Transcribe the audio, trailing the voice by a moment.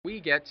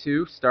get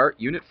to start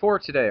Unit 4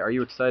 today. Are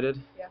you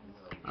excited? Yeah.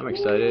 I'm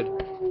excited.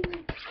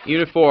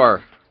 Unit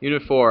 4.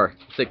 Unit 4.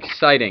 It's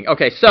exciting.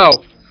 Okay, so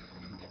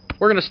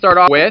we're going to start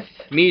off with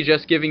me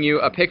just giving you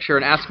a picture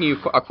and asking you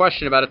a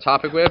question about a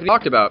topic we haven't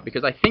talked about,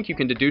 because I think you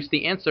can deduce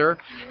the answer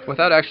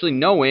without actually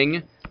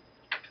knowing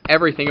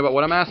everything about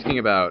what I'm asking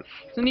about.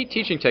 It's a neat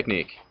teaching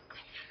technique.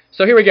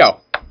 So here we go.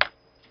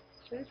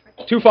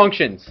 Two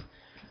functions.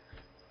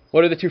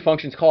 What are the two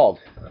functions called?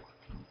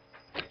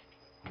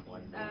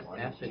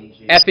 F and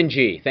G. F and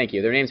G. Thank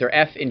you. Their names are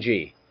F and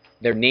G.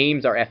 Their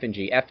names are F and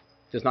G. F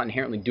does not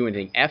inherently do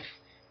anything. F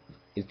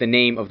is the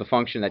name of the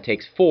function that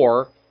takes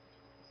 4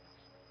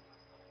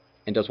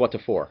 and does what to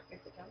 4?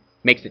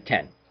 Makes it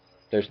 10.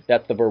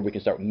 That's the verb we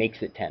can start with.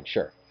 Makes it 10.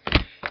 Sure.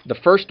 The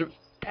first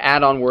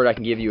add-on word I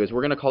can give you is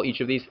we're going to call each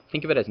of these,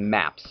 think of it as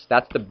maps.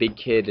 That's the big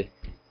kid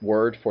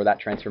word for that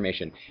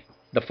transformation.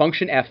 The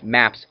function F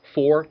maps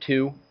 4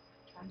 to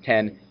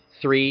 10,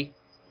 3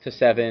 to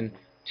 7,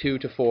 2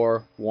 to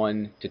 4,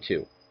 1 to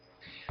 2.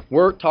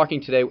 We're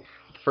talking today,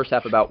 first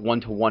half, about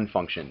one-to-one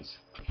functions.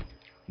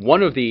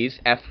 One of these,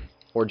 F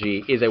or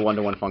G, is a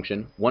one-to-one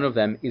function. One of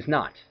them is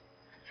not.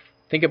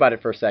 Think about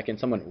it for a second.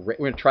 We're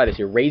going to try this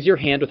here. Raise your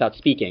hand without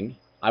speaking.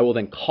 I will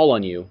then call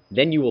on you.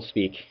 Then you will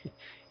speak,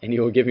 and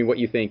you will give me what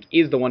you think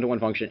is the one-to-one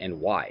function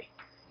and why.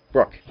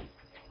 Brooke.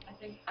 I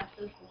think F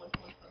is the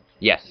one-to-one function.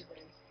 Yes.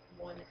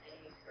 One A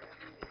for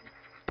every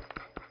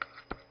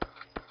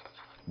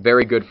B.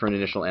 Very good for an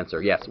initial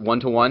answer. Yes,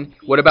 one-to-one.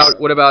 What about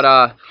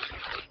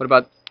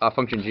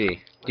function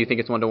G? Do you think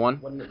it's one-to-one?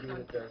 Wouldn't it mean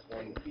that there's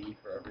one B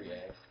for every A?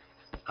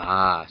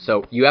 Ah,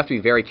 so you have to be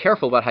very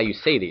careful about how you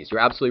say these.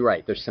 You're absolutely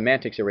right. There's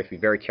semantics here we have to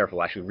be very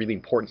careful, actually really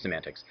important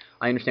semantics.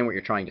 I understand what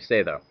you're trying to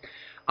say, though.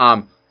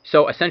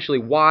 So essentially,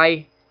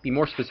 why, be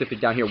more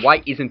specific down here,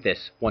 why isn't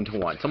this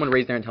one-to-one? Someone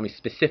raise their hand and tell me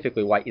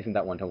specifically why isn't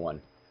that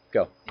one-to-one.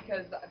 Go.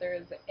 Because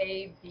there's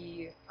A,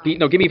 B...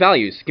 No, give me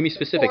values. Give me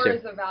specifics 4 here.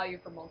 is a value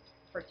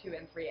for 2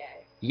 and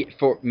 3A. Yeah,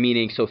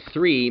 meaning, so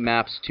 3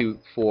 maps to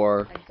 4...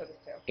 And so does 2.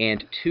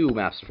 And 2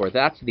 maps to 4.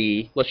 That's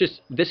the,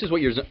 this is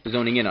what you're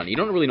zoning in on. You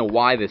don't really know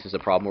why this is a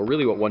problem or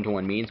really what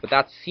one-to-one means, but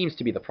that seems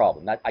to be the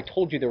problem. I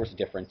told you there was a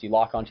difference. You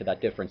lock onto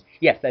that difference.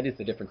 Yes, that is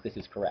the difference. This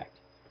is correct.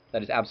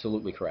 That is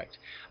absolutely correct.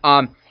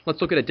 Let's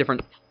look at a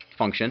different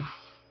function.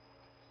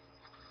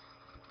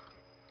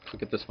 Let's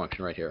look at this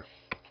function right here.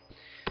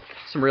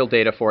 Some real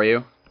data for you.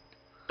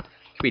 It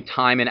could be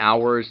time in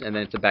hours, and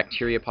then it's a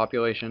bacteria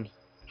population.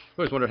 I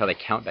always wondered how they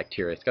count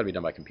bacteria. It's got to be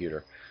done by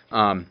computer.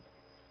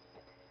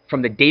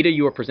 From the data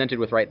you are presented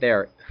with right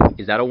there,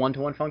 is that a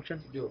one-to-one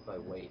function? Do it by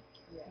weight.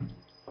 Yeah.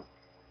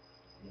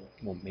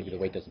 Well, maybe the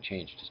weight doesn't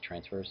change; it just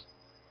transfers.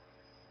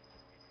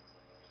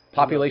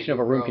 Population of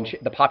a room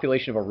the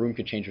population of a room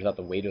could change without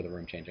the weight of the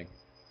room changing.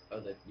 Oh,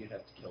 that you'd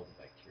have to kill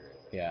the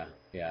bacteria.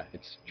 Yeah,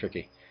 it's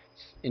tricky.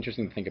 It's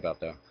interesting to think about,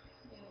 though.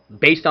 Yeah.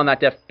 Based on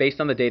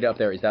the data up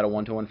there, is that a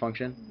one-to-one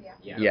function?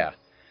 Yeah. Yeah,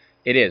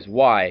 it is.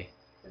 Why?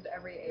 Because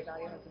every A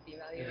value has a B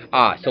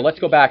value. So let's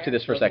go back to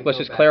this for a sec. Let's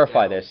just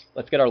clarify this.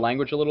 Let's get our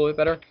language a little bit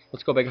better.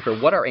 Let's go back and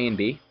figure what are A and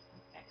B?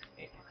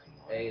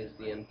 A is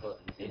the input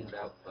and B is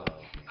output.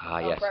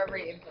 Yes. For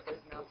every input, there's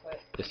an output.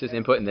 This is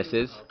input and this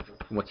is?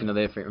 And what's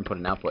another for input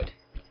and output?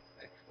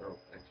 X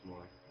more.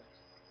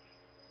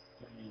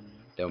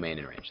 Domain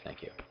and range.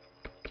 Thank you.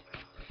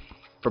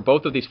 For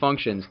both of these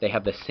functions, they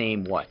have the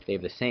same what? They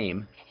have the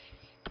same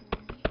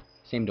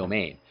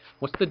domain.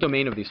 What's the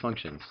domain of these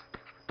functions?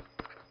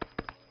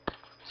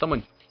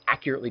 Someone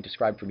accurately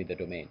describe for me the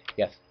domain.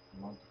 Yes?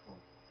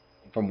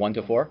 From 1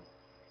 to 4?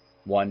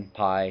 1,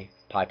 pi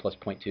plus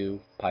 0.2,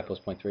 pi plus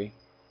 0.3.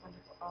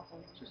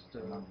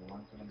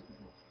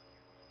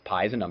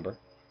 Pi is a number.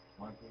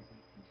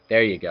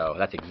 There you go.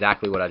 That's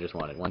exactly what I just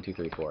wanted. 1, 2,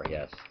 3, 4.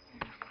 Yes.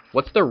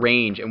 What's the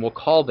range? And we'll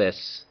call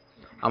this...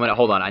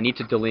 hold on. I need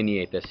to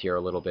delineate this here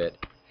a little bit.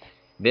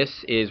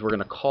 This is, we're going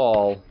to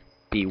call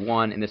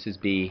B1, and this is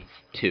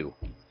B2.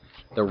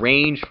 The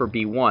range for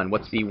B1,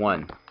 what's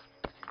B1?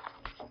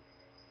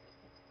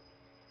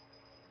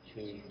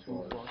 2,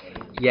 4,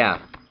 7. Yeah,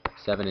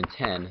 7 and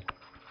 10.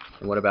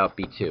 And what about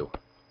B2? 2,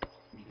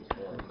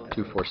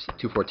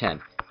 4,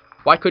 10.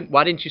 Why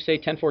didn't you say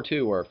 10, 4,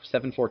 2 or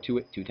 7, 4,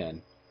 2, 2,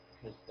 10?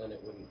 Because then it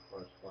wouldn't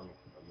correspond to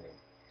the domain.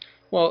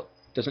 Well,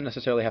 doesn't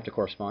necessarily have to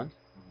correspond.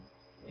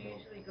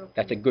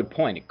 That's a good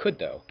point. It could,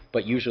 though.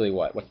 But usually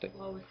what? What's the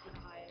lowest to the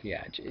highest?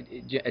 Yeah,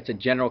 it's a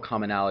general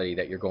commonality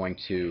that you're going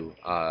to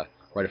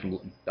write it from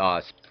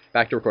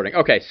back to recording.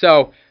 Okay,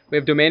 so we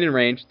have domain and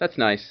range. That's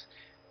nice.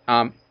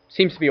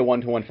 Seems to be a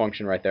one-to-one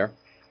function right there.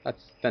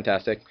 That's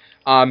fantastic.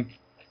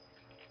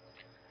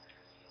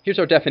 Here's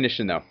our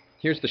definition, though.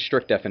 Here's the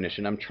strict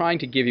definition. I'm trying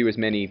to give you as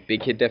many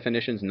big kid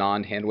definitions,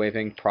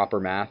 non-hand-waving, proper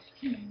math.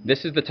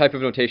 This is the type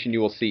of notation you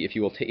will see if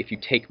you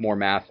take more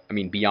math,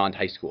 beyond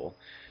high school.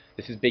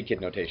 This is big kid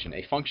notation.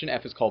 A function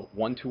f is called a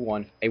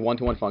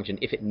one-to-one function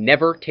if it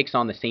never takes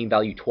on the same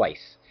value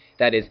twice.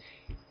 That is,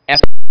 f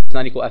does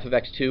not equal f of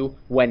x2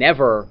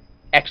 whenever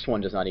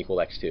x1 does not equal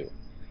x2.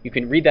 You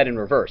can read that in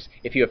reverse.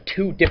 If you have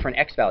two different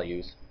x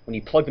values, when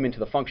you plug them into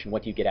the function,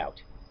 what do you get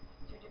out?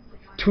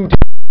 Two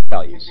different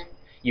values.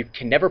 You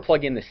can never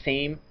plug in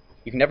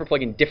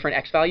different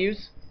x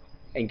values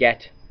and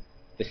get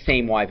the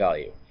same y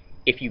value.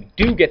 If you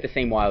do get the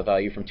same y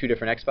value from two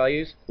different x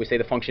values, we say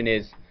the function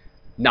is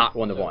not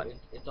one-to-one. So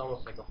it's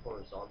almost like a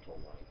horizontal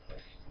line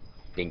test.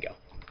 Bingo.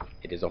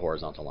 It is a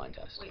horizontal line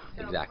test. Wait,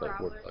 Exactly.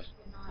 parabolas would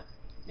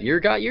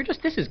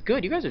not- This is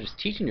good. You guys are just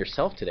teaching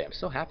yourself today. I'm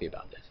so happy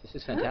about this. This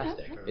is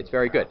fantastic. It's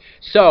very good.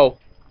 So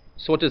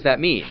what does that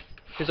mean?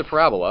 Here's a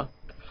parabola.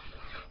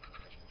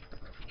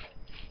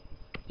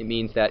 It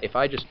means that if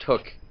I just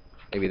took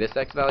maybe this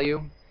x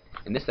value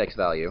and this x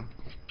value,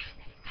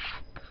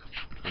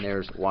 and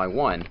there's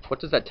y1, what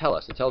does that tell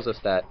us? It tells us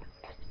that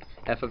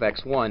f of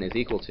x1 is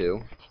equal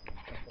to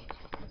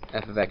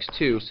f of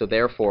x2, so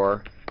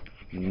therefore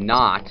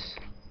not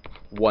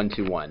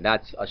 1-to-1.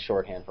 That's a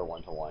shorthand for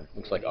 1-to-1.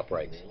 Looks like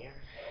uprights.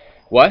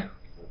 What?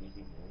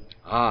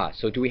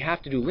 So do we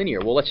have to do linear?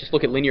 Well, let's just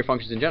look at linear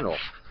functions in general.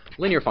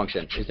 Linear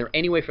function. Is there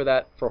any way for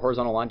that, for a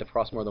horizontal line, to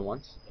cross more than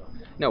once?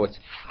 No, it's...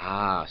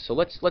 so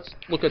let's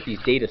look at these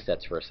data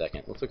sets for a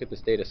second. Let's look at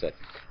this data set.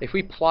 If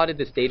we plotted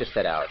this data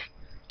set out,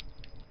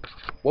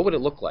 what would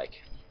it look like?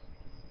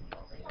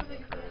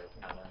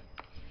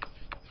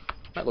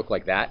 Might look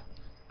like that.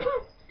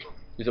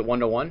 Is it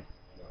 1-to-1?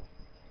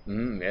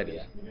 It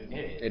is.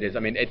 It is. I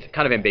mean, it's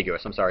kind of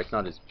ambiguous. I'm sorry. It's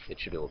not as... It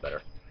should be a little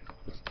better.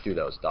 Let's do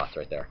those dots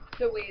right there.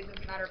 So wait, it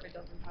doesn't matter if it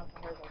doesn't pass the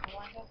horizontal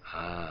line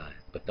test?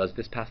 But does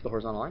this pass the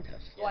horizontal line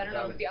test? Well, I don't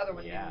know, but the other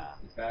one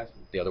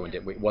The other one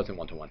didn't. It wasn't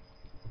 1-to-1.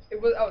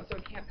 It was. Oh, so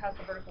it can't pass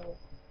the vertical.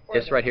 or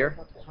This the right here?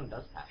 horizontal. This one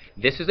does pass.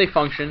 This is a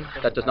function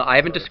that does not... I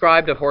haven't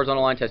described a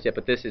horizontal line test yet,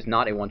 but this is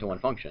not a 1-to-1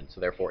 function,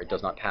 so therefore it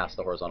does not pass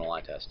the horizontal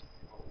line test.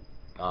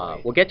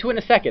 We'll get to it in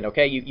a second,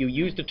 okay? You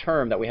used a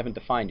term that we haven't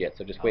defined yet,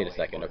 so just wait a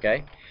second,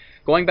 okay?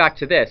 Going back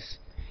to this,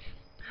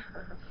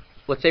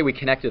 let's say we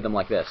connected them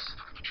like this.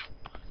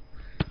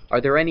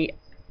 Are there any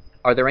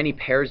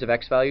pairs of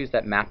x values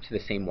that map to the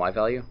same y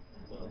value?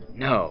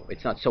 No,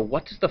 it's not. So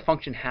what does the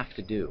function have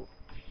to do?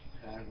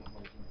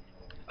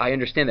 I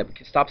understand that,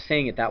 but stop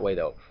saying it that way,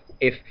 though.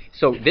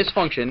 So this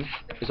function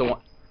is a 1.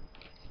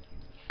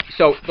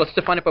 So let's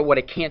define it by what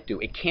it can't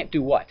do. It can't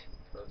do what?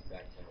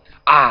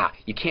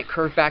 You can't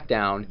curve back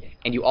down,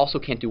 and you also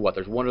can't do what?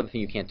 There's one other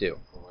thing you can't do.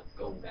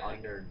 Go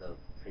under the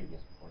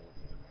previous point.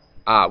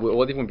 Well, it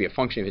wouldn't be a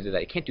function if it did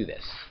that. It can't do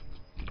this.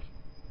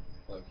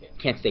 Okay. It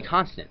can't stay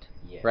constant,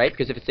 Yeah. right?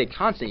 Because if it stayed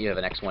constant, you have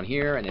an x1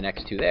 here and an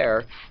x2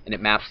 there, and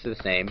it maps to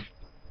the same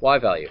y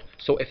value.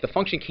 So if the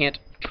function can't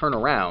turn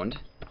around,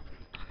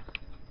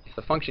 if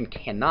the function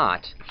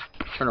cannot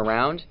turn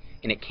around,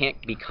 and it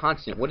can't be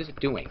constant, what is it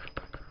doing?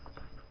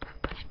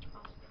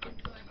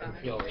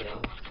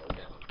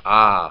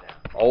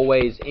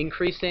 Always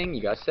increasing,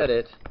 you guys said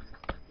it,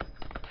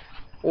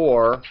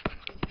 or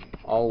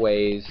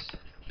always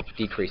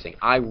decreasing.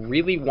 I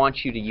really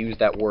want you to use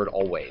that word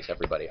always,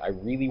 everybody. I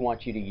really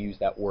want you to use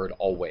that word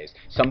always.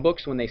 Some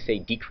books, when they say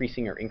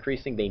decreasing or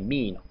increasing, they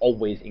mean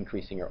always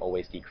increasing or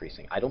always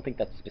decreasing. I don't think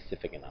that's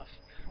specific enough.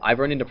 I've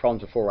run into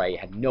problems before where I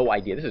had no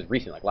idea. This is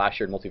recent, like last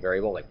year in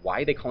multivariable. Like,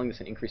 why are they calling this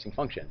an increasing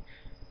function?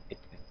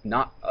 It's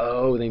not,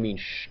 they mean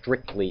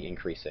strictly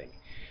increasing.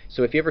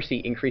 So if you ever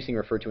see increasing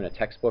referred to in a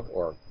textbook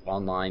or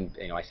online,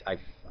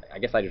 I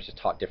guess I just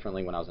taught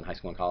differently when I was in high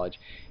school and college.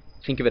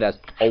 Think of it as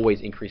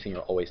always increasing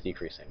or always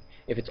decreasing.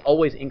 If it's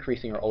always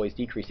increasing or always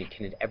decreasing,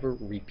 can it ever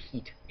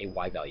repeat a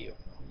y value?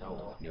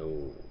 No.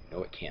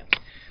 No, it can't.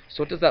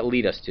 So what does that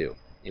lead us to?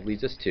 It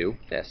leads us to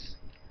this.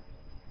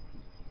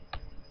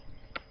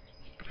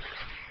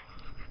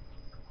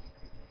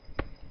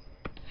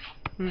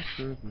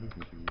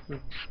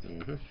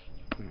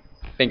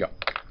 Bingo.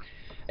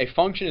 A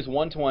function is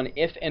 1-to-1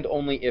 if and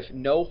only if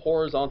no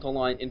horizontal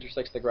line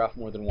intersects the graph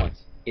more than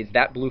once. Is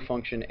that blue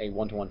function a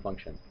 1-to-1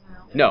 function?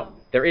 No,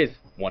 there is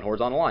one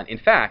horizontal line. In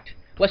fact,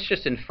 let's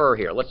just infer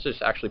here. Let's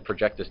just actually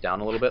project this down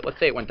a little bit. Let's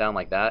say it went down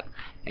like that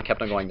and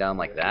kept on going down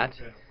like that.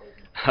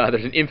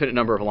 There's an infinite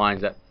number of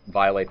lines that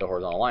violate the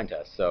horizontal line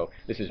test, so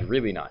this is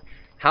really not.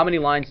 How many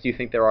lines do you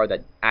think there are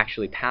that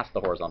actually pass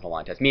the horizontal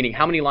line test? Meaning,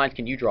 how many lines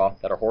can you draw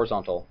that are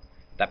horizontal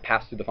that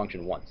pass through the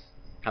function once?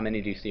 How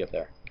many do you see up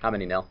there? How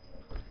many, Nell?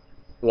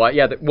 Well,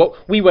 yeah,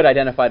 we would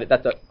identify it.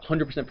 That's a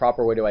 100%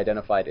 proper way to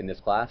identify it in this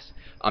class.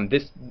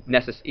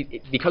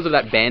 Because of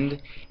that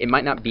bend, it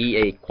might not be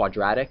a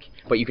quadratic,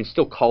 but you can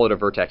still call it a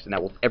vertex, and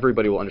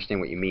everybody will understand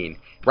what you mean.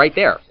 Right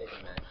there,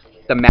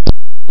 the map.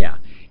 Yeah.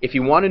 If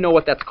you want to know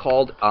what that's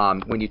called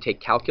when you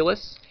take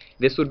calculus,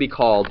 this would be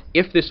called,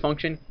 if this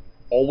function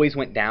always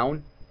went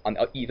down on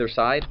either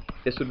side,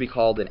 this would be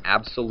called an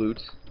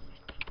absolute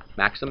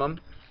maximum.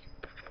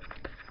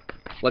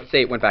 Let's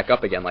say it went back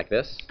up again like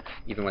this,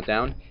 even went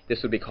down.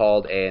 This would be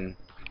called a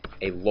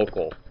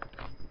local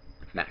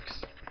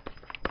max.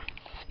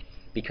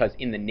 Because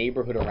in the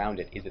neighborhood around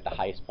it, is it the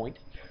highest point?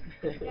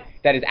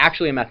 That is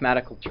actually a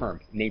mathematical term,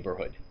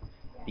 neighborhood.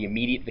 The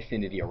immediate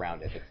vicinity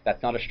around it.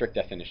 That's not a strict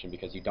definition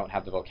because you don't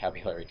have the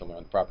vocabulary to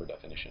learn the proper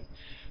definition.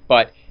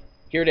 But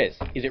here it is.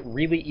 Is it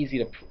really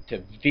easy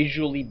to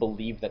visually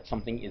believe that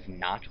something is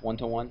not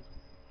 1-to-1?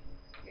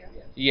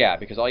 Yeah,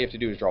 because all you have to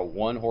do is draw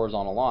one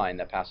horizontal line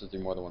that passes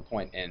through more than one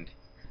point, and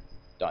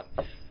done.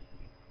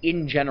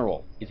 In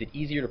general, is it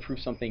easier to prove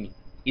something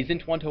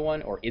isn't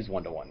one-to-one or is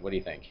one-to-one? What do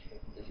you think?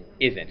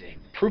 Isn't.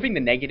 Proving the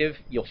negative,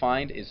 you'll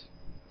find, is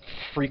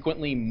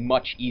frequently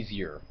much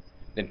easier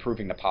than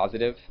proving the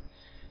positive.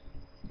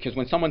 Because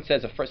when someone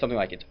says something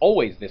like, it's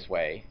always this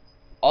way,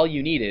 all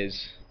you need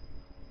is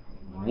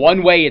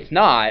one way it's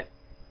not,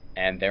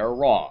 and they're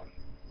wrong.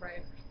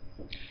 Right.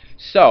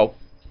 So,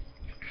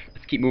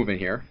 let's keep moving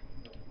here.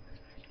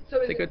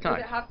 So It's a good time.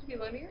 Does it have to be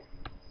linear?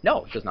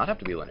 No, it does not have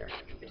to be linear.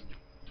 Okay.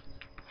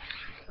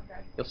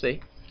 You'll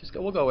see.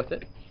 We'll go with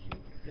it.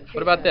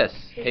 What about this?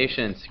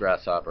 Patience,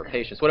 grasshopper.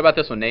 Patience. What about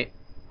this one, Nate?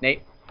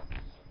 Nate?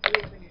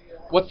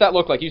 What's that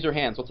look like? Use your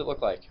hands. What's it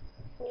look like?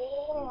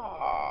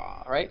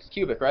 Right? It's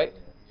cubic, right?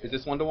 Is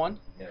this one-to-one?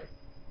 Yes.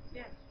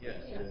 Yes.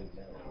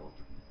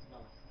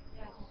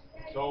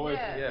 It's always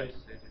Yeah. yes.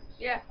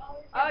 Yeah.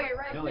 Oh, you're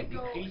right. No, it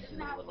decreases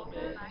a little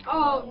bit.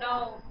 Oh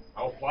no.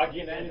 I'll plug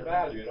in any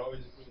value. It always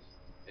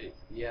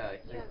Yeah,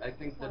 I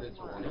think that it's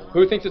one.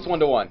 Who thinks it's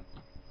one-to-one?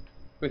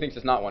 Who thinks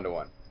it's not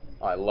one-to-one?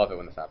 Oh, I love it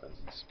when this happens.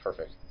 It's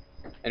perfect.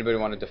 Anybody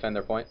want to defend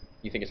their point?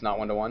 You think it's not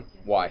one-to-one?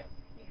 Why?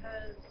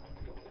 Because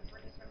we're just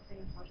going to say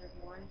in quadrant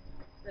 1,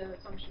 the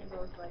function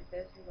goes like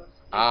this and goes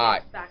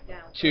back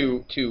down.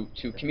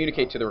 To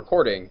communicate to the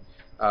recording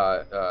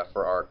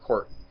for our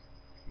court,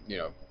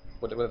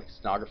 what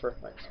stenographer,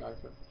 right?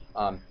 Stenographer.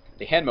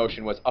 The hand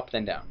motion was up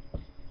then down.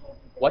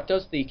 What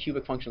does the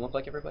cubic function look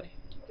like, everybody?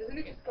 Doesn't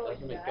it just go like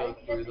Doesn't it that? go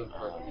through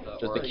the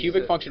Does the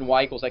cubic function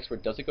y equals x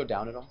squared, does it go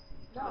down at all?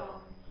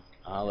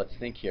 No. Let's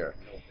think here.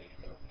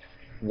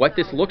 What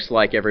this looks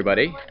like,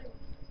 everybody,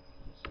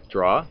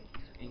 draw.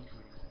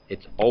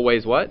 It's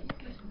always what?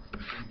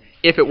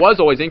 If it was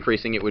always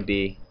increasing, it would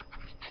be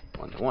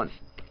one-to-one.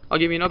 I'll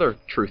give you another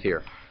truth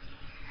here.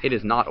 It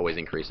is not always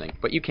increasing,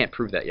 but you can't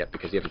prove that yet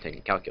because you haven't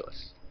taken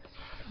calculus.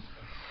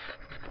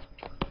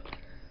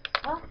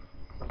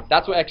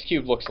 That's what x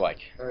cubed looks like.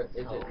 Or is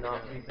it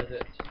not because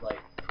it's like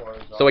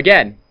horizontal? So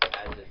again,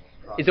 as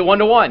it's is it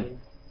one-to-one?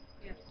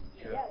 Yes.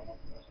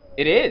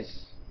 It is.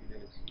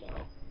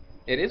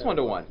 It is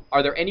one-to-one.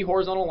 Are there any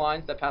horizontal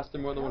lines that pass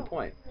through more than one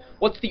point?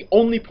 What's the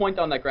only point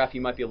on that graph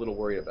you might be a little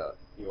worried about?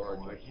 The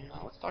origin.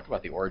 Let's talk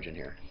about the origin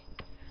here.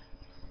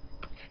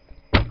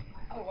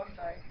 Oh, I'm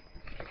sorry.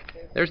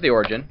 There's the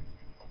origin.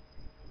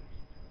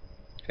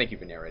 Thank you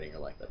for narrating your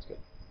life. That's good.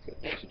 That's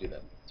good. You should do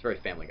that. It's very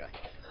Family Guy.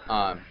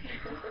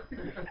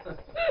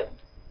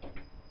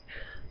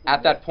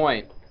 At that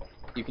point,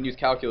 you can use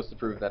calculus to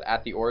prove that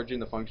at the origin,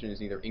 the function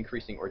is either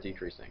increasing or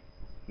decreasing.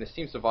 And this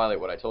seems to violate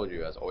what I told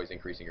you as always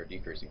increasing or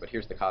decreasing, but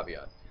here's the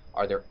caveat.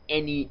 Are there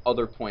any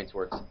other points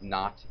where it's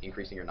not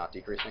increasing or not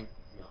decreasing?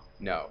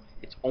 No.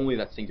 It's only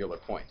that singular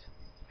point.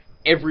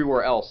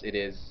 Everywhere else, it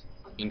is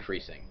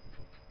increasing.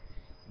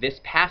 This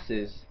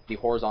passes the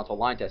horizontal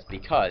line test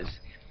because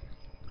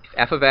if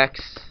f of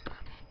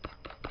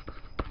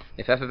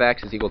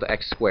x is equal to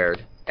x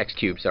squared, x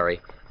cubed,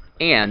 sorry,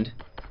 and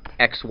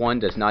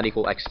x1 does not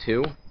equal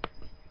x2,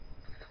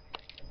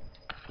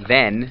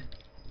 then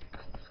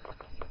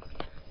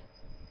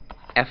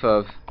f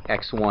of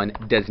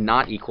x1 does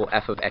not equal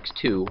f of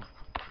x2.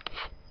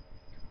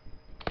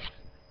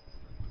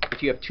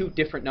 If you have two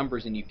different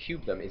numbers and you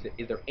cube them,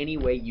 is there any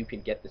way you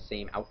can get the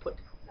same output?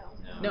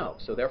 No.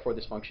 So therefore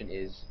this function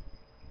is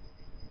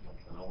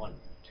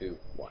 2,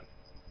 1.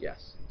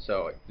 Yes.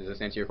 So does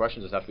this answer your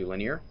question? Does it have to be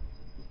linear?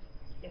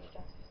 Yes, it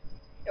does.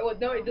 Well,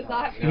 no, it does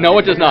not have to. No,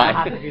 it does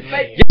not.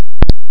 But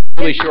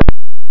Really sure.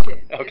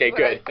 Okay, is what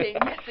good. I'm saying.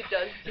 Yes, it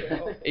does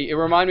too. It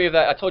remind me of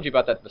that. I told you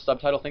about that, the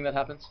subtitle thing that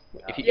happens.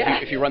 Yeah.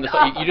 If you run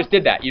you just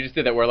did that. You just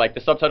did that where like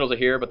the subtitles are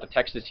here, but the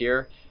text is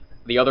here.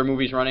 The other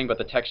movie's running, but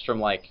the text from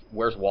like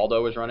Where's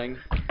Waldo is running.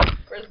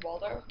 Where's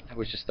Waldo? That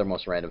was just the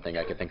most random thing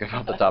I could think of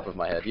off the top of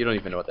my head. You don't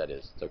even know what that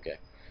is. It's okay.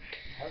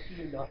 How do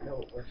you not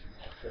know what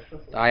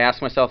I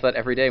ask myself that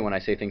every day when I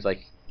say things like,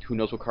 "Who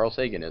knows what Carl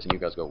Sagan is?" And you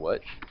guys go,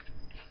 "What?"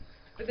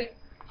 But then,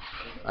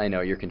 I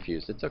know you're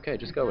confused. It's okay.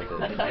 Just go with it. oh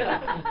man.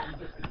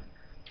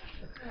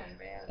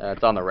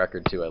 It's on the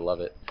record too. I love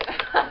it.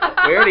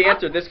 We already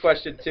answered this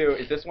question too.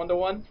 Is this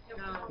one-to-one?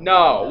 No.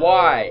 No.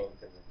 Why?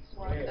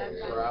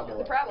 It's a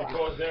parabola.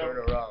 because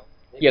they're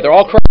Yeah, they're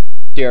all correct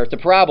here. It's a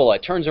parabola.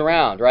 It turns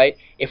around, right?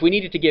 If we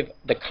needed to give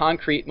the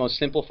concrete, most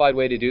simplified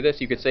way to do this,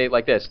 you could say it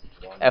like this.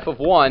 F of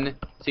 1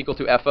 is equal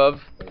to f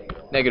of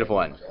negative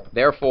 1.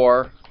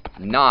 Therefore,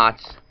 not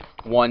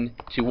 1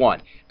 to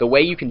 1. The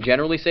way you can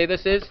generally say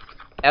this is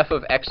f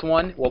of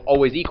x1 will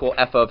always equal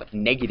f of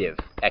negative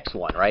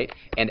x1, right?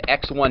 And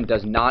x1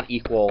 does not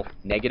equal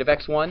negative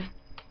x1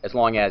 as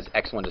long as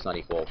x1 does not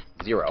equal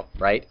 0,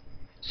 right?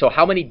 So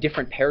how many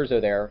different pairs are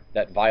there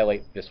that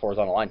violate this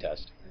horizontal line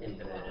test?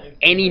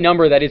 Any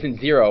number that isn't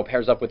 0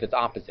 pairs up with its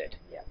opposite.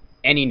 Yeah.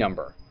 Any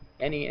number.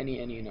 Any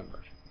number.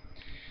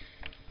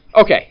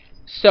 Okay,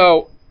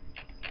 so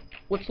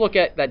let's look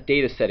at that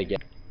data set again.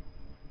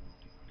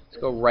 Let's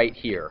go right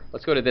here.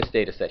 Let's go to this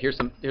data set. Here's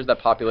that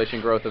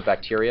population growth of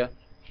bacteria.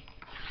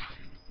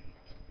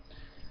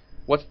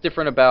 What's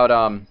different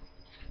about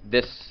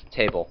this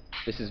table?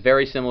 This is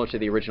very similar to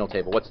the original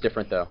table. What's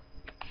different, though?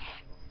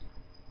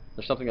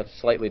 There's something that's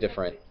slightly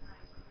different.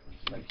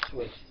 Like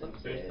switched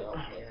into,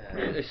 yeah.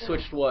 It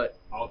switched what?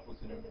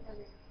 Outputs and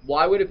everything.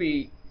 Why would it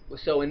be...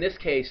 So in this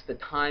case, the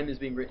time is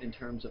being written in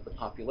terms of the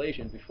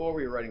population. Before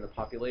we were writing the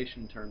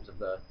population in terms of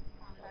the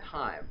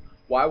time.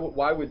 Why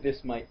would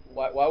this might...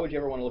 Why would you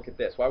ever want to look at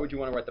this? Why would you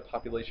want to write the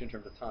population in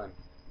terms of time?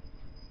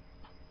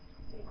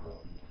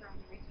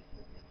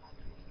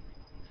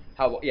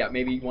 Yeah,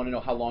 maybe you want to know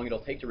how long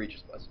it'll take to reach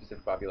a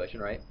specific population,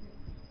 right?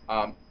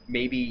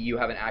 Maybe you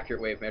have an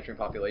accurate way of measuring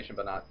population,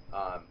 but not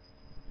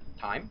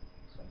time.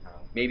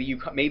 Maybe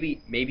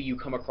you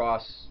come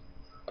across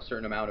a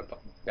certain amount of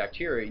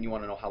bacteria and you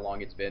want to know how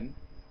long it's been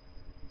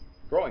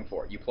growing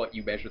for.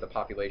 You measure the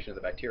population of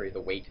the bacteria,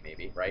 the weight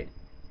maybe, right?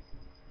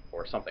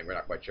 Or something, we're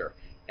not quite sure.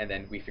 And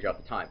then we figure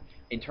out the time.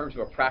 In terms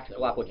of a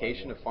practical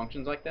application of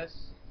functions like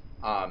this,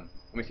 let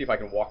me see if I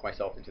can walk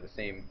myself into the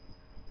same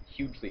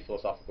hugely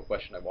philosophical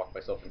question I walked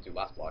myself into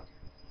last block.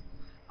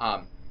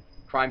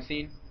 Crime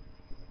scene.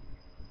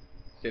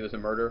 Say there's a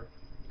murder,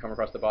 you come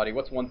across the body.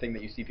 What's one thing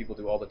that you see people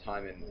do all the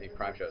time in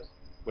crime shows?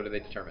 What do they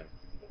determine?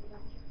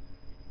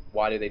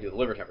 Why do they do the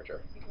liver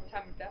temperature?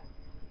 Time of death.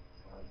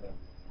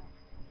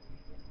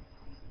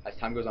 As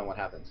time goes on, what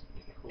happens?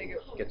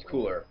 It gets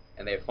cooler,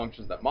 and they have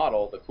functions that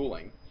model the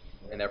cooling,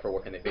 and therefore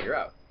what can they figure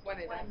out? When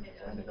they die.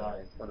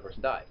 When the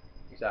person died.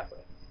 Exactly.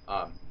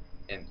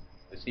 And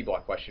the C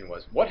block question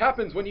was, what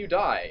happens when you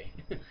die?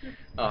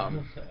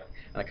 And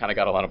I kind of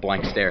got a lot of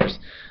blank stares.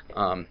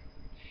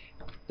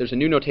 There's a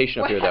new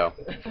notation up here, though.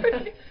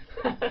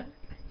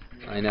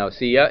 I know.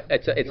 See, yeah,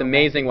 it's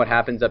amazing what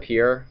happens up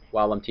here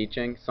while I'm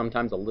teaching.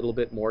 Sometimes a little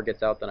bit more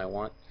gets out than I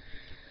want.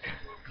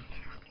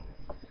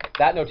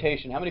 That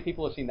notation, how many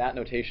people have seen that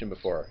notation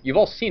before? You've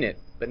all seen it,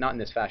 but not in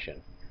this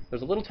fashion.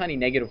 There's a little tiny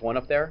 -1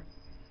 up there.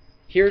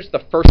 Here's the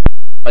first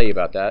thing I'll tell you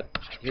about that.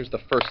 Here's the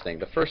first thing.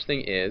 The first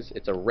thing is,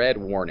 it's a red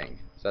warning.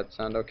 Does that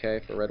sound okay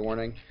for red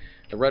warning?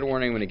 The red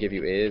warning I'm going to give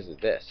you is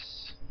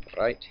this,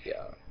 right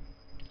here.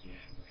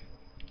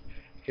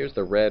 Here's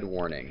the red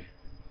warning,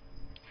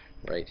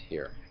 right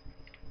here.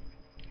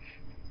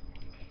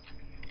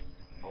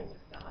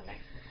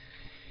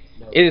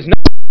 It is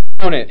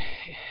not it.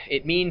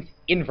 It means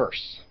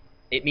inverse.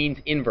 It means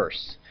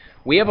inverse.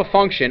 We have a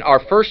function, our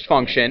first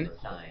function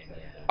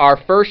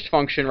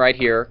right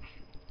here,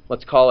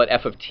 let's call it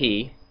f of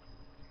t.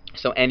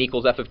 So n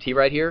equals f of t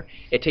right here.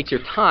 It takes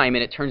your time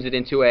and it turns it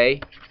into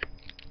a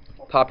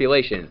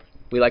population.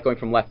 We like going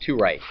from left to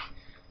right.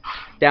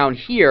 Down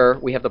here,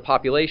 we have the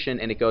population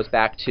and it goes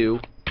back to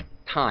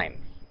time.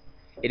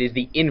 It is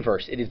the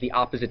inverse. It is the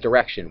opposite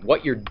direction.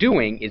 What you're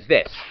doing is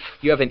this.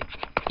 You have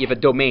a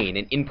domain,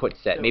 an input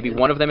set. Maybe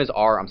one of them is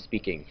r. I'm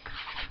speaking.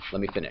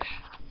 Let me finish.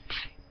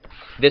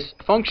 This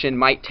function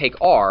might take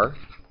r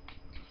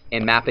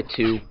and map it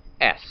to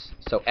s.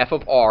 So f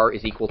of r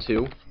is equal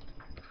to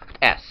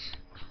s.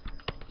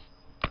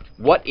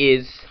 What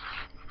is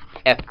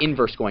f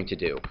inverse going to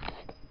do?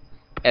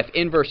 F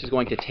inverse is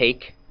going to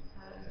take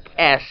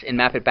s and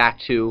map it back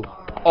to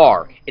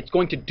r. It's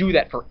going to do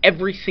that for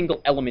every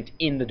single element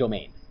in the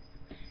domain.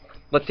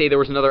 Let's say there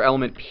was another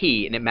element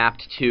p and it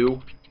mapped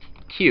to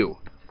q.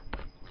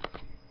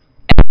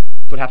 F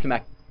would have to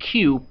map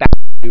q back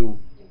to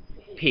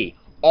p.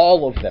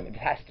 All of them. It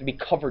has to be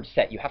covered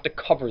set. You have to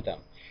cover them.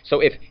 So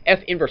if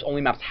f inverse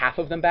only maps half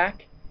of them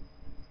back,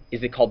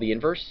 is it called the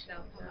inverse? No.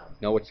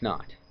 No, it's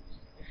not.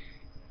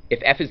 If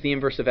f is the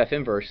inverse of f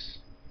inverse,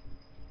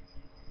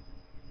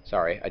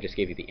 sorry, I just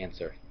gave you the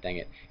answer. Dang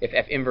it. If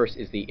f inverse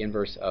is the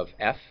inverse of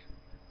f,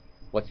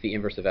 what's the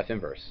inverse of f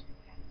inverse?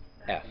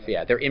 F.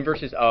 Yeah, they're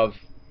inverses of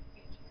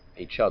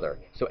each other.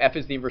 So f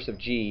is the inverse of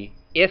g.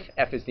 If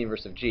f is the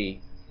inverse of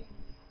g,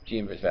 g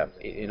inverse of f.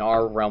 In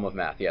our realm of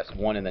math, yes.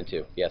 1 and then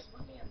 2. Yes?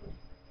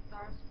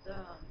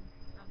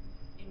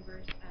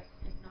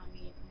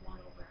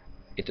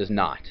 It does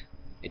not.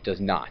 It does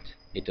not.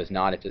 It does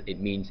not. It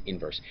means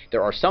inverse.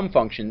 There are some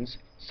functions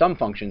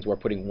where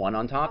putting 1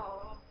 on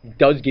top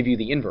does give you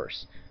the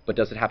inverse. But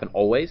does it happen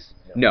always?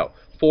 No.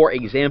 For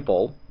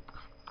example,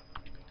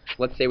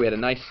 let's say we had a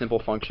nice simple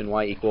function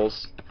y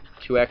equals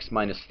 2x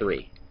minus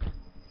 3.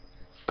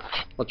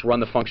 Let's run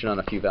the function on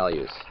a few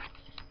values.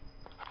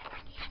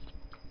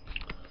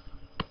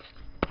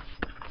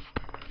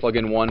 Plug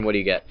in 1, what do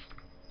you get?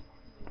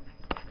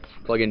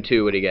 Plug in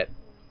 2, what do you get?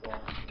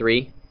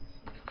 3,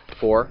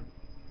 4.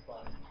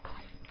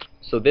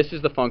 So this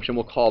is the function,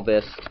 we'll call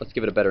this, let's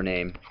give it a better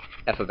name,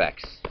 f of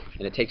x.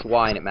 And it takes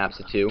y and it maps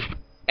it to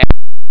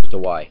x to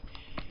y.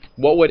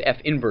 What would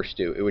f inverse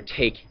do? It would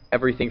take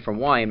everything from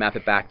y and map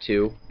it back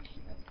to,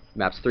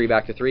 maps 3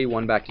 back to 3,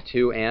 1 back to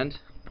 2, and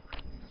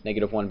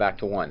 -1 back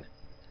to 1.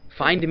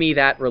 Find me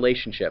that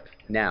relationship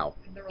now.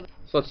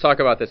 So let's talk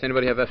about this.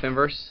 Anybody have f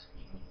inverse?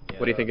 Yeah.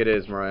 What do you think it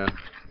is, Mariah?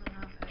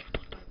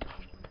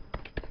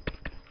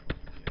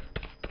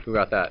 Who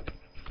got that?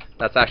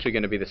 That's actually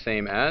going to be the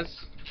same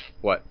as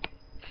what?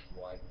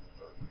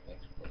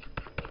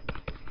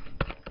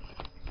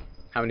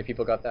 How many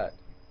people got that?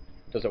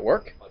 Does it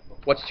work?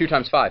 What's 2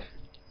 times 5?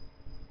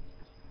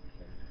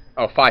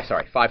 Oh, 5,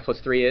 sorry. 5 plus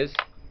 3 is?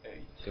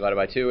 Divided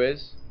by 2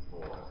 is?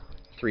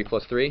 3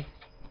 plus 3?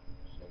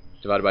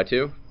 Divided by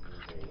 2?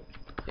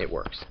 It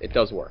works. It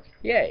does work.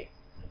 Yay.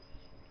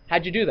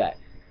 How'd you do that?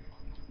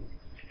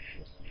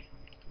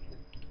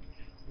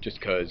 Just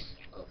because.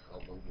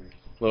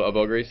 Little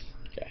elbow grease?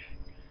 Okay.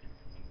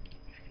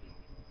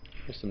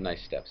 There's some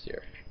nice steps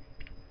here.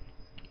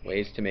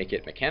 Ways to make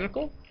it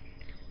mechanical.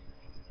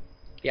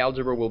 The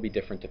algebra will be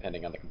different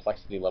depending on the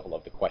complexity level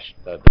of the question.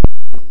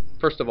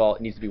 First of all,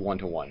 it needs to be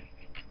one-to-one.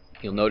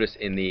 You'll notice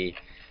in the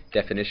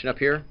definition up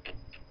here,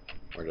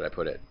 where did I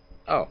put it?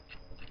 Oh,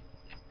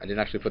 I didn't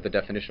actually put the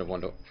definition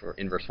of for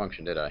inverse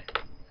function, did I?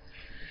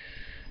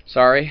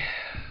 Sorry.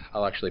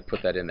 I'll actually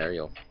put that in there.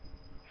 You'll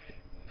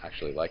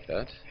actually like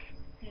that.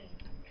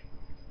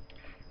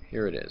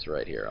 Here it is,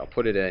 right here. I'll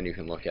put it in. You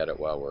can look at it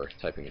while we're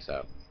typing this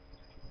out.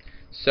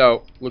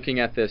 So, looking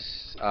at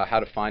this, how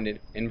to find an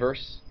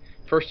inverse.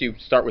 First, you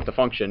start with the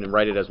function and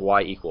write it as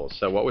y equals.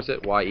 So, what was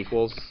it? Y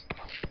equals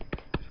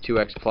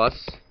 2x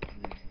plus.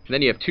 And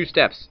then you have 2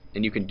 steps,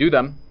 and you can do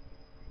them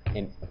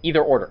in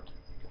either order.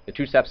 The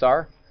 2 steps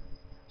are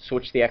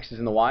switch the x's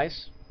and the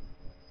y's,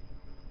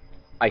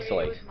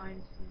 isolate.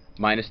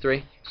 Minus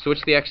 3.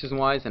 Switch the x's and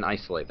y's and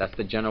isolate. That's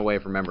the general way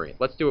of remembering it.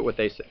 Let's do it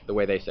the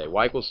way they say.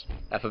 Y equals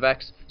f of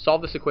x.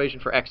 Solve this equation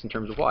for x in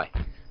terms of y.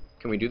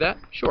 Can we do that?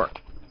 Sure.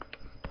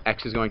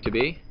 X is going to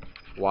be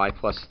y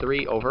plus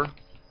 3 over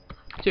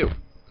 2.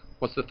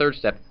 What's the third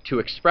step? To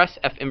express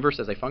f inverse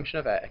as a function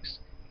of x,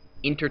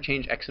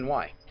 interchange x and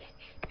y.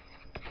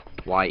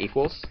 Y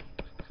equals?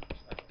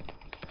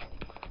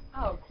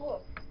 Oh,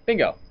 cool.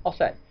 Bingo. All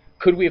set.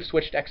 Could we have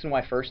switched x and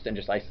y first and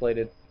just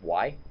isolated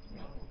y?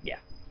 No. Yeah.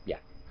 Yeah.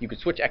 You could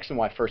switch x and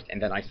y first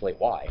and then isolate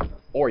y.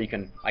 Or you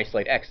can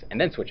isolate x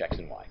and then switch x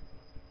and y.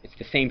 It's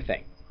the same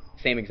thing.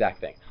 Same exact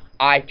thing.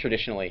 I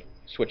traditionally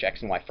switch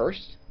x and y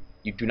first.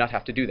 You do not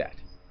have to do that.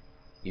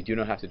 You do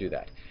not have to do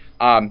that.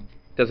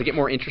 Does it get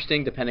more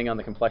interesting depending on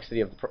the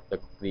complexity of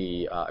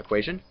the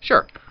equation?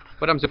 Sure.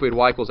 What happens if we had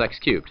y equals x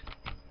cubed?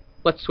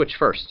 Let's switch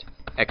first.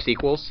 X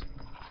equals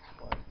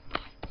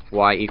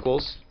y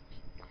equals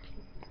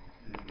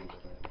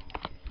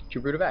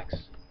cube root of x.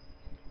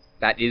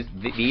 That is,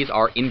 these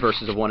are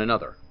inverses of one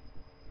another.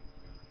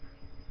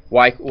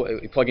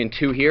 You plug in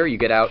 2 here, you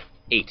get out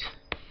 8.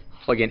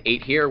 Plug in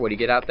 8 here, what do you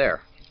get out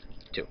there?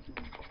 2.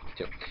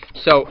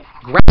 So,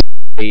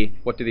 graphically,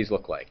 what do these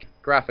look like?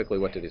 Graphically,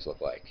 what do these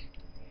look like?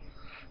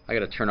 I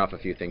gotta turn off a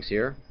few things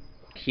here.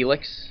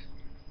 Helix,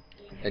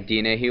 a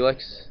DNA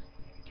helix,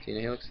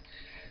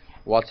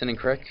 Watson and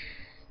Crick.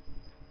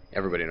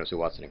 Everybody knows who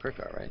Watson and Crick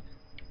are, right?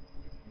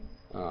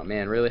 Oh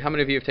man, really? How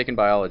many of you have taken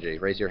biology?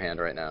 Raise your hand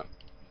right now.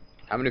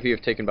 How many of you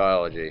have taken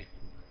biology?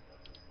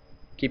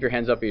 Keep your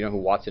hands up if you know who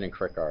Watson and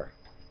Crick are.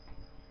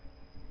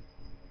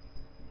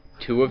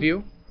 2 of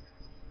you?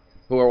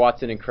 Who are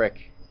Watson and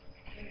Crick?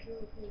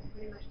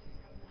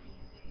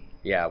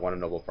 Yeah, won a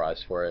Nobel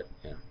Prize for it.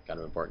 Yeah, kind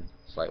of important,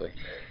 slightly.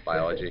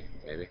 Biology,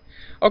 maybe.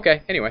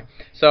 Okay, anyway.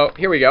 So,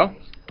 here we go.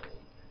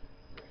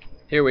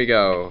 Here we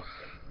go.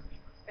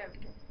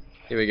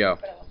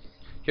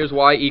 Here's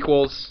y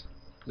equals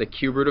the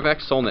cube root of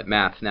x. Solnit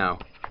math now.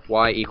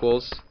 Y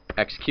equals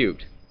x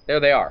cubed. There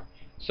they are.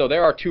 So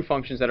there are 2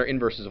 functions that are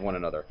inverses of one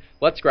another.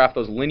 Let's graph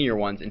those linear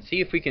ones and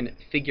see if we can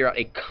figure out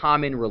a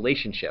common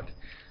relationship.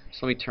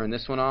 So let me turn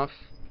this one off.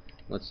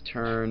 Let's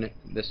turn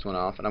this one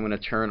off. And I'm going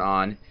to turn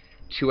on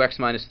 2x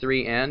minus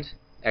 3 and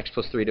x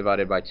plus 3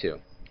 divided by 2.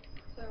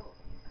 So,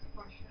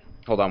 question.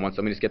 Hold on once.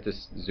 Let me just get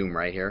this zoom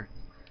right here.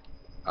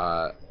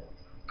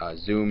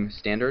 Zoom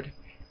standard.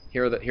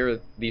 Here are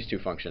these 2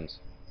 functions.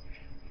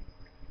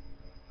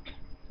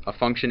 A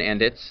function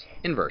and its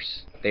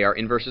inverse. They are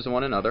inverses of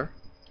one another.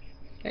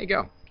 There you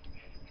go.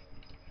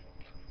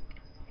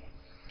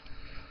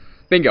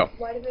 Bingo.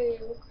 Why do they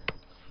look?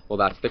 Well,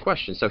 that's the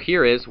question. So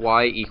here is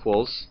y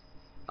equals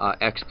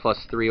x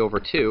plus 3 over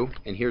 2,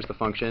 and here's the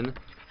function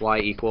y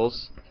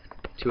equals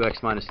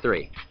 2x minus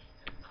 3.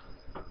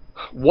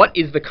 What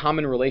is the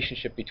common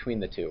relationship between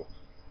the 2?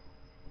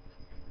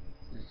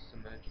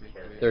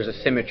 There's a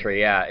symmetry,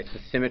 yeah. It's the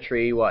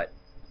symmetry, what?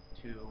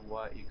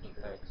 2y equals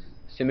x.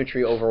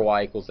 Symmetry over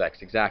y equals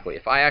x, exactly.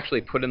 If I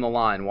actually put in the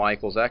line y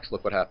equals x,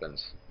 look what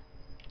happens.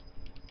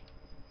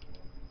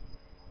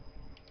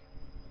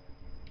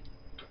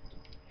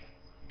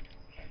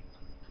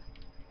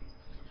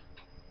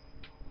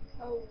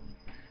 Oh.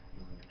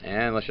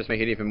 And let's just make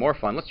it even more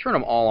fun. Let's turn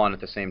them all on at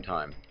the same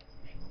time.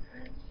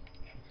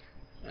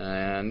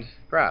 And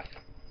graph.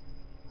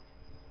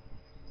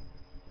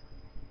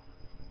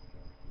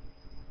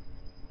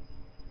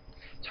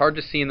 It's hard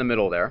to see in the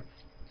middle there.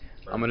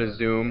 I'm going to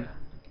zoom.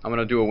 I'm going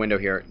to do a window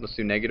here. Let's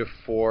do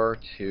 -4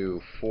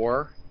 to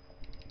 4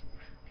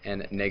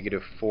 and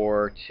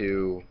 -4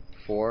 to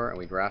 4, and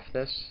we graph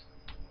this.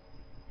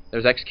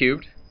 There's x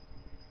cubed.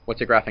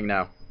 What's it graphing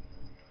now?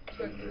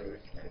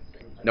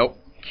 Nope.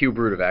 Cube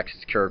root of x.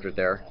 It's curved right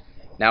there.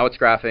 Now it's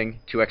graphing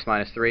 2x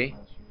minus 3,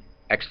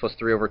 x plus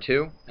 3 over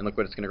 2, and look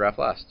what it's going to graph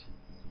last.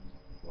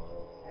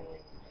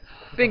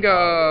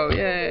 Bingo!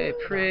 Yay!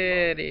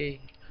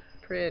 Pretty.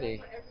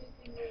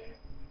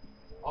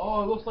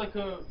 Oh, it looks like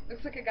a.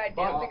 Looks like a guy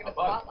dancing in a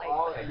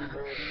spotlight.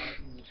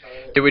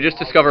 Did we just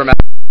discover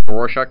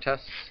Rorschach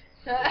tests?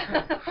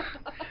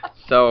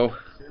 So,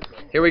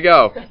 here we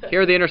go.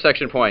 Here are the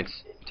intersection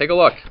points. Take a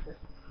look.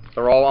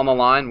 They're all on the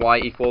line, y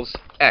equals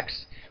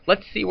x.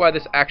 Let's see why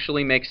this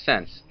actually makes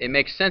sense. It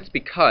makes sense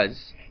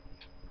because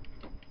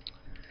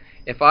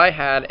if I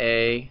had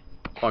a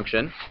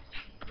function,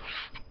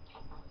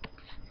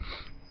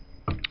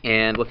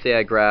 and let's say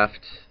I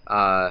graphed,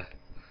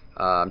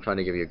 I'm trying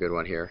to give you a good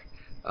one here.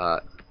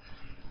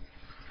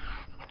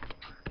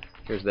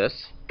 Here's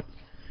this,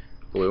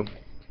 blue.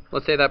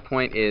 Let's say that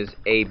point is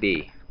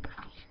AB,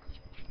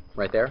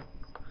 right there.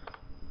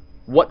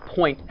 What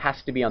point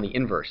has to be on the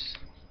inverse?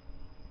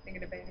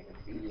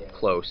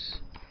 Close.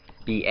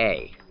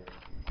 BA.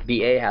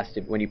 BA has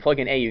to, when you plug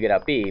in A, you get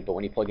out B, but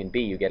when you plug in B,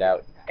 you get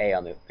out A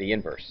on the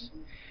inverse.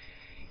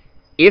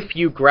 If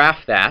you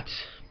graph that,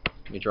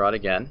 let me draw it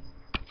again.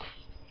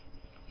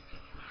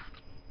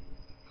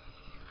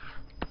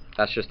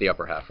 That's just the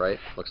upper half, right?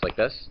 Looks like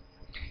this.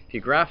 If you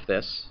graph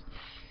this,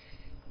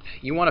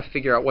 you want to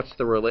figure out what's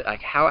the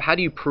like how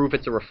do you prove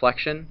it's a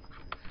reflection?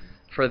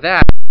 For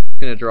that, I'm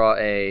going to draw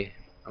I'm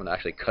going to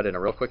actually cut in a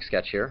real quick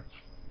sketch here.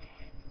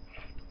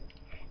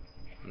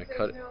 I'm going to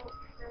cut it.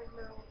 There's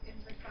no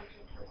inverse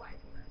function for y.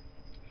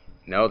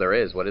 No, there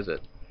is. What is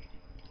it?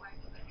 Y.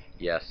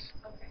 Yes.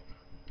 Okay.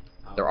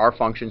 There are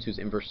functions whose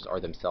inverses are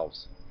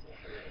themselves.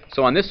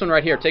 So on this one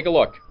right here, take a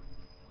look.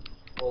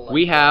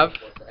 We have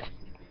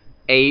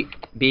A,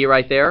 B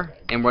right there,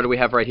 and what do we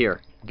have right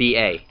here?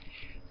 BA.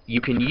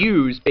 You can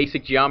use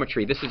basic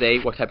geometry. This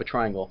is what type of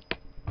triangle?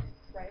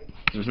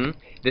 Right.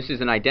 This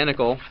is an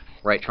identical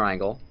right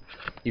triangle.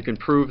 You can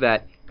prove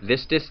that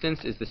this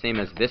distance is the same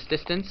as this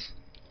distance,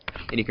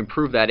 and you can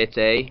prove that it's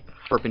a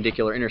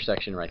perpendicular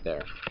intersection right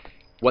there.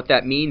 What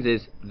that means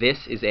is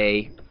this is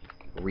a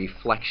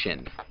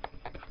reflection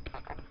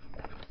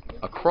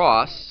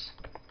across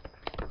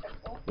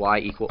y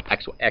equal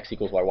x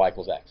equals y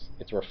equals x.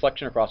 It's a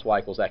reflection across y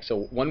equals x.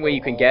 So one way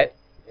you can get,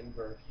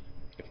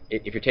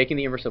 if you're taking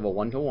the inverse of a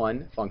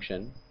one-to-one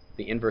function,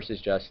 the inverse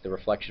is just the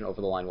reflection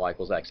over the line y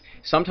equals x.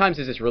 Sometimes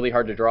is this really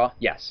hard to draw?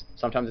 Yes.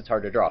 Sometimes it's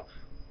hard to draw.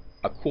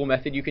 A cool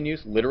method you can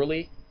use,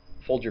 literally,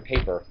 fold your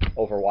paper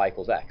over y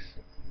equals x,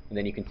 and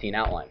then you can see an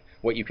outline.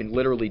 What you can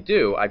literally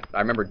do, I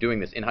remember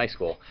doing this in high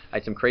school. I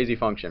had some crazy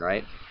function,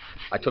 right?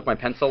 I took my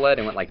pencil lead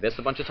and went like this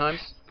a bunch of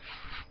times.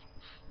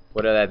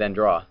 What did I then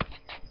draw?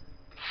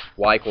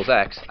 Y equals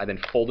x. I then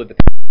folded the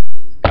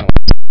kind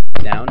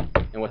of down,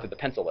 and what did the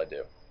pencil lead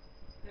do?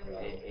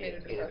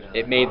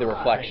 It made the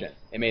reflection.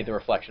 It made the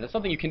reflection. It's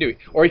something you can do,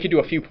 or you could do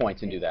a few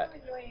points and do that.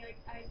 It's so annoying. Like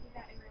I did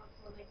that in middle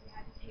school. Like we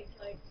had to take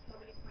like so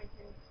many points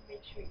and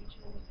make sure each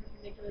one was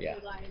perpendicular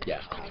to the line.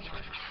 Yeah.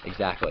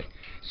 Exactly.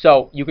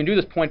 So you can do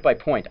this point by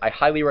point. I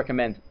highly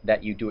recommend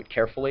that you do it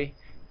carefully.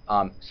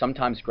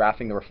 Sometimes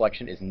graphing the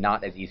reflection is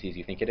not as easy as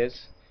you think it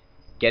is.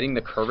 Getting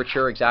the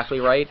curvature exactly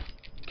right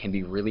can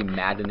be really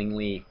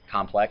maddeningly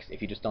complex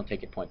if you just don't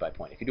take it point by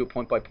point. If you do it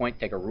point by point,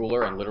 take a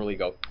ruler and literally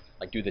go,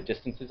 like, do the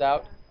distances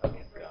out.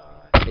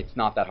 It's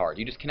not that hard.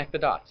 You just connect the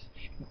dots.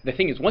 The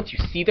thing is, once you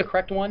see the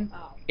correct one,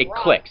 it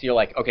clicks. You're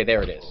like, okay,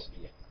 there it is.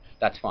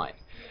 That's fine.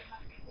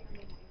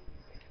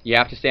 You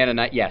have to stand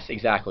a yes,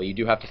 exactly. You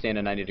do have to stand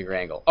a 90-degree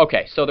angle.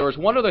 Okay, so there was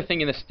one other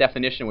thing in this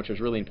definition which was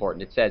really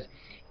important. It says,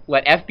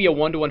 let f be a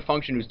one-to-one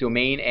function whose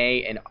domain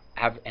A and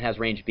has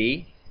range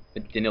B.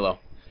 Danilo.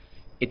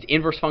 Its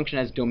inverse function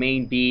has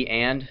domain B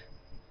and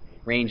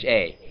range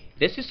A.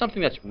 This is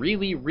something that's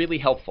really, really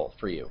helpful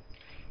for you.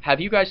 Have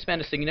you guys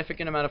spent a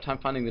significant amount of time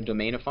finding the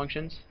domain of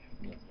functions?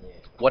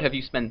 What have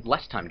you spent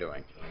less time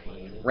doing?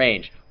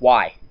 Range.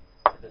 Why?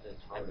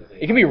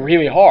 It can be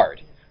really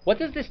hard. What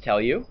does this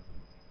tell you?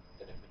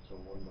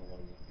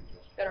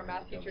 That our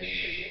math teachers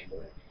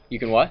You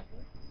can what?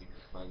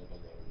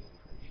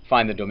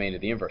 Find the domain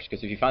of the inverse.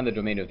 Because if you find the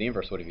domain of the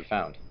inverse, what have you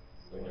found?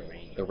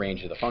 The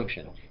range of the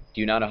function. Do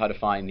you now know how to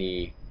find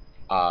the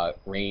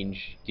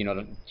range? Do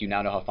you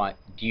now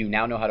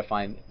know how to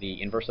find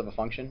the inverse of a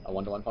function, a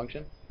one-to-one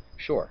function?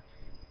 Sure.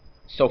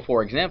 So,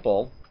 for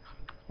example,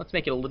 let's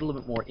make it a little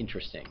bit more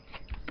interesting.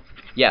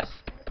 Yes.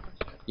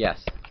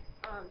 Yes.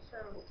 So I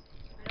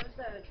noticed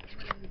that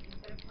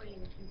instead of putting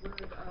the cube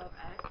root of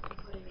x,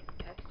 you're putting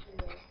x to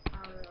the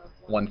power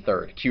of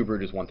 1/3. Cube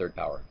root is 1/3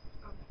 power.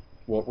 Okay.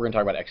 Well, we're going to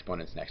talk about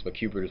exponents next, but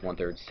cube root is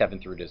 1/3.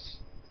 7th root is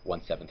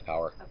 1/7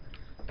 power. Okay.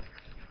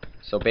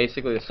 So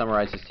basically, this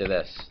summarizes to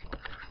this.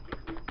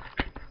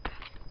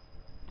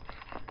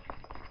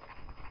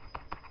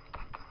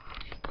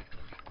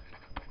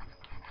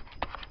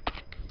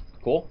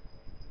 Cool?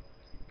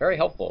 Very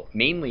helpful.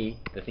 Mainly,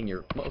 the thing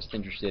you're most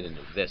interested in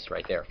is this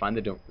right there. Find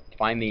the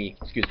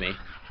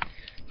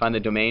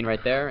domain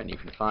right there, and you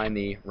can find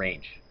the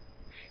range.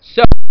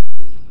 So,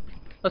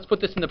 let's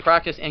put this into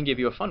practice and give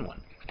you a fun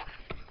one.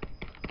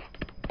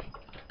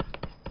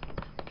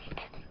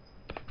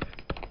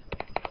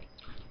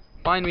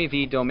 Find me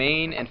the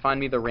domain and find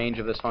me the range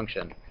of this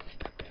function.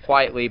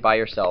 Quietly, by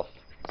yourself.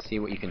 See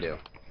what you can do.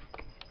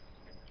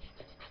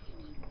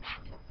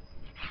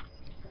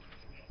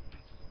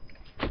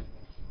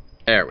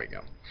 There we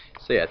go.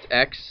 So yeah, it's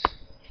x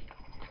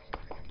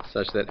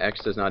such that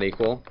x does not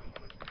equal.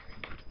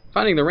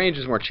 Finding the range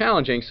is more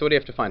challenging, so what do you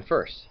have to find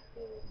first?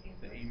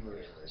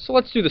 So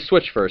let's do the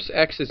switch first.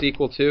 X is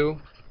equal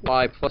to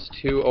y plus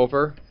 2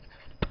 over.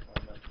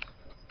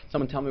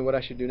 Someone tell me what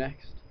I should do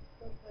next.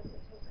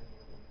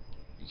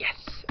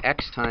 Yes,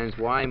 x times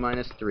y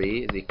minus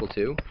 3 is equal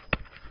to.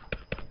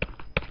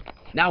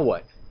 Now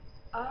what?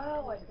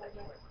 Oh, I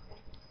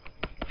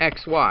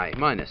Xy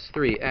minus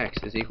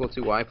 3x is equal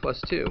to y plus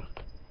 2.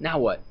 Now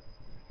what?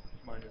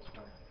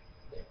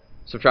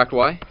 Subtract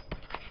y.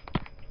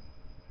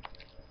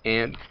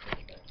 And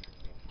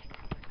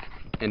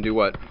do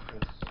what?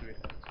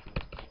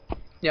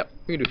 Yep,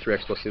 we can do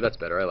 3x plus 2. That's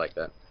better. I like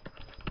that.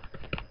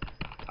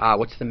 Ah,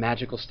 what's the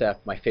magical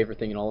step? My favorite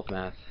thing in all of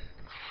math.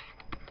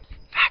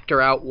 Factor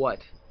out what?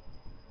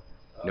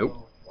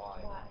 Nope.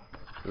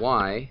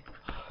 Y.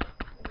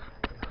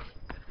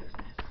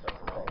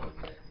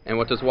 And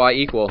what does y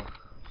equal?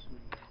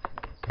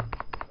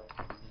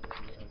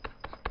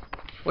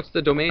 What's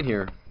the domain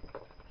here?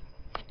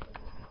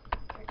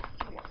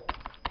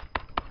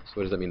 So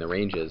what does that mean the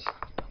range is?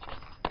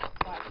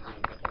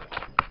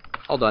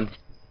 All done.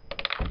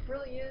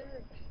 Brilliant.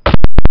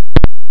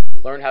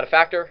 Learn how to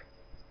factor.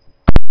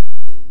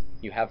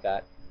 You have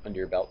that under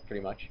your belt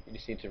pretty much. You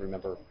just need to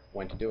remember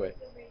when to do it.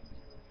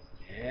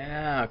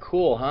 Yeah,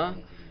 cool, huh?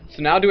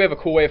 So now do we have a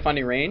cool way of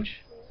finding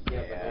range?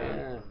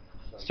 Yeah.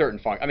 Certain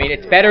function. I mean,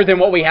 it's better than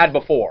what we had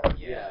before.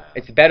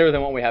 It's better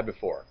than what we had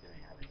before.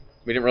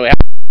 We didn't really have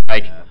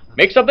like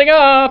make something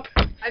up.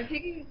 I'm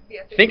taking the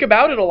SAT. Think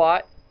about it a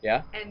lot.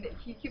 Yeah. And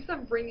he keeps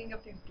on bringing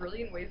up these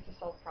brilliant ways to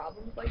solve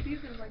problems like these,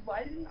 and I'm like,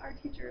 why didn't our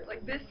teacher,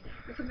 like, this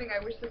is something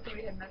I wish that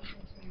somebody had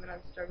mentioned to me when I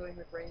was struggling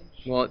with range.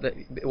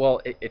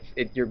 Well,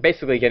 you're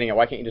basically getting it.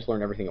 Why can't you just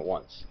learn everything at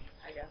once?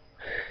 I guess.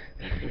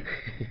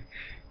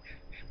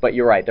 But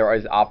you're right. There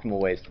is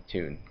optimal ways to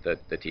tune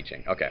the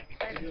teaching. Okay.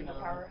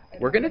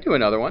 We're gonna do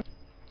another one.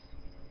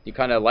 You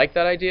kind of like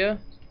that idea?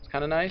 It's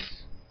kind of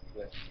nice.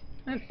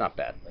 It's not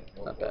bad.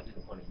 It's not bad.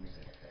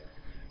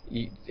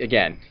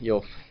 Again,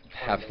 you'll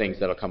have things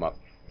that'll come up.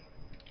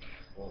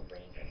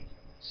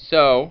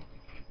 So,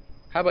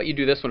 how about you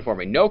do this one for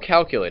me? No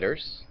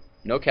calculators,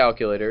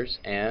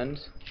 and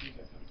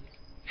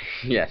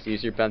yes,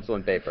 use your pencil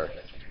and paper.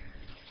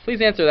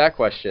 Please answer that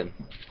question.